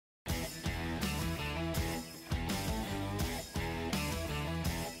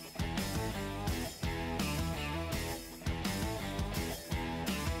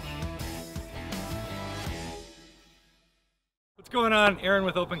Going on? Aaron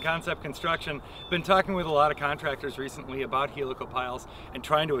with Open Concept Construction. Been talking with a lot of contractors recently about helical piles and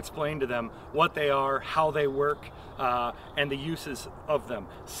trying to explain to them what they are, how they work, and the uses of them.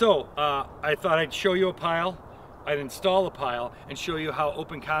 So I thought I'd show you a pile, I'd install a pile, and show you how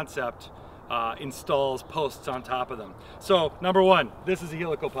Open Concept installs posts on top of them. So number one, this is a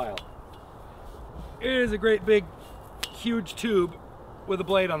helical pile. It is a great big huge tube with a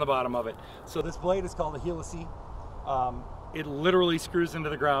blade on the bottom of it. So this blade is called a helical. It literally screws into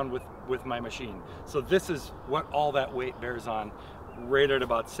the ground with my machine. So this is what all that weight bears on, right at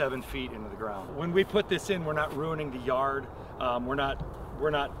about 7 feet into the ground. When we put this in, we're not ruining the yard. We're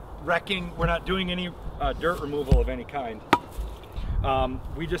not wrecking. We're not doing any dirt removal of any kind.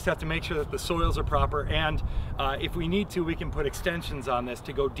 We just have to make sure that the soils are proper, and if we need to, we can put extensions on this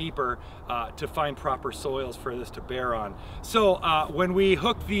to go deeper to find proper soils for this to bear on. So when we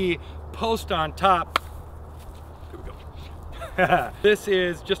hook the post on top, here we go. This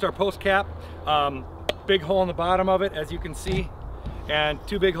is just our post cap. Big hole in the bottom of it, as you can see, and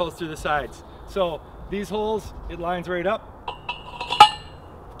 2 big holes through the sides. So these holes, it lines right up.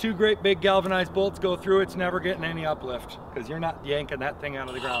 2 great big galvanized bolts go through. It's never getting any uplift because you're not yanking that thing out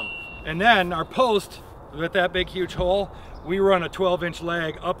of the ground. And then our post with that big huge hole, we run a 12-inch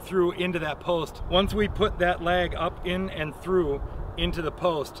lag up through into that post. Once we put that lag up in and through into the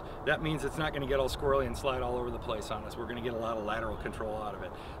post, that means it's not going to get all squirrely and slide all over the place on us. We're going to get a lot of lateral control out of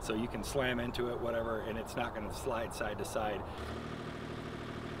it. So you can slam into it, whatever, and it's not going to slide side to side.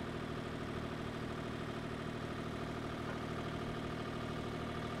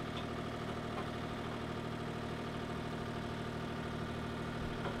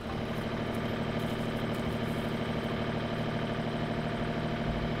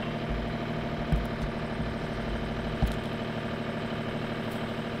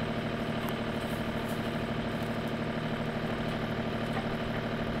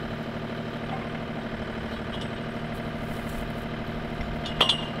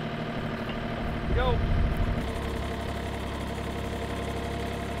 Go.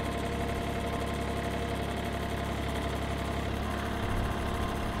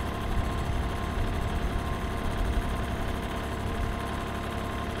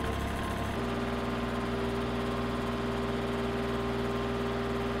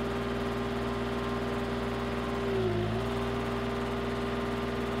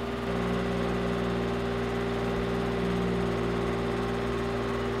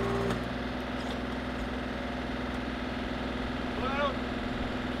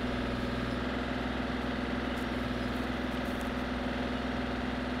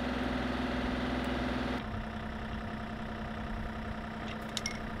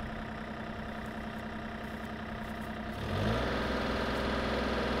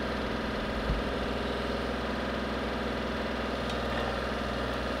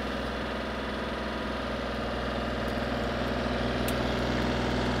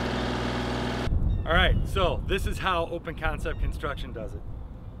 All right, so this is how Open Concept Construction does it.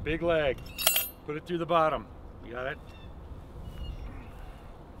 Big leg, put it through the bottom. You got it?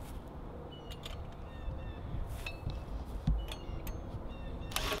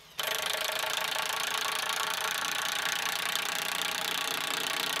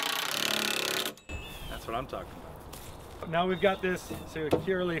 That's what I'm talking about. Now we've got this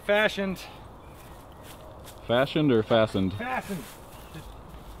securely fashioned. Fashioned or fastened? Fastened.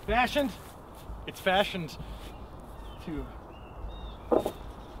 Fashioned. It's fashioned to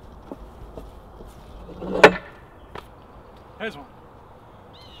there's one.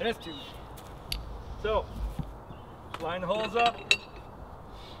 There's 2. So line the holes up.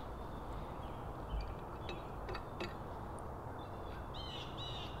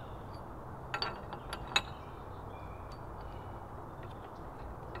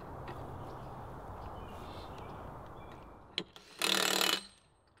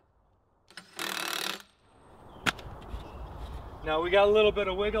 Now we got a little bit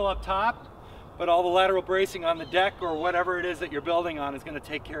of wiggle up top, but all the lateral bracing on the deck or whatever it is that you're building on is going to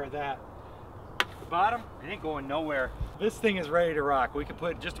take care of that. The bottom, it ain't going nowhere. This thing is ready to rock. We can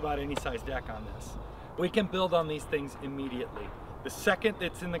put just about any size deck on this. We can build on these things immediately. The second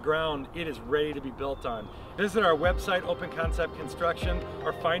it's in the ground, it is ready to be built on. Visit our website, Open Concept Construction,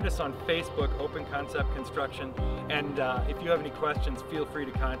 or find us on Facebook, Open Concept Construction. And if you have any questions, feel free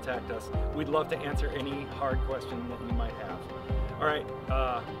to contact us. We'd love to answer any hard question that you might have. All right,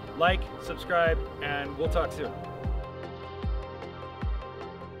 like, subscribe, and we'll talk soon.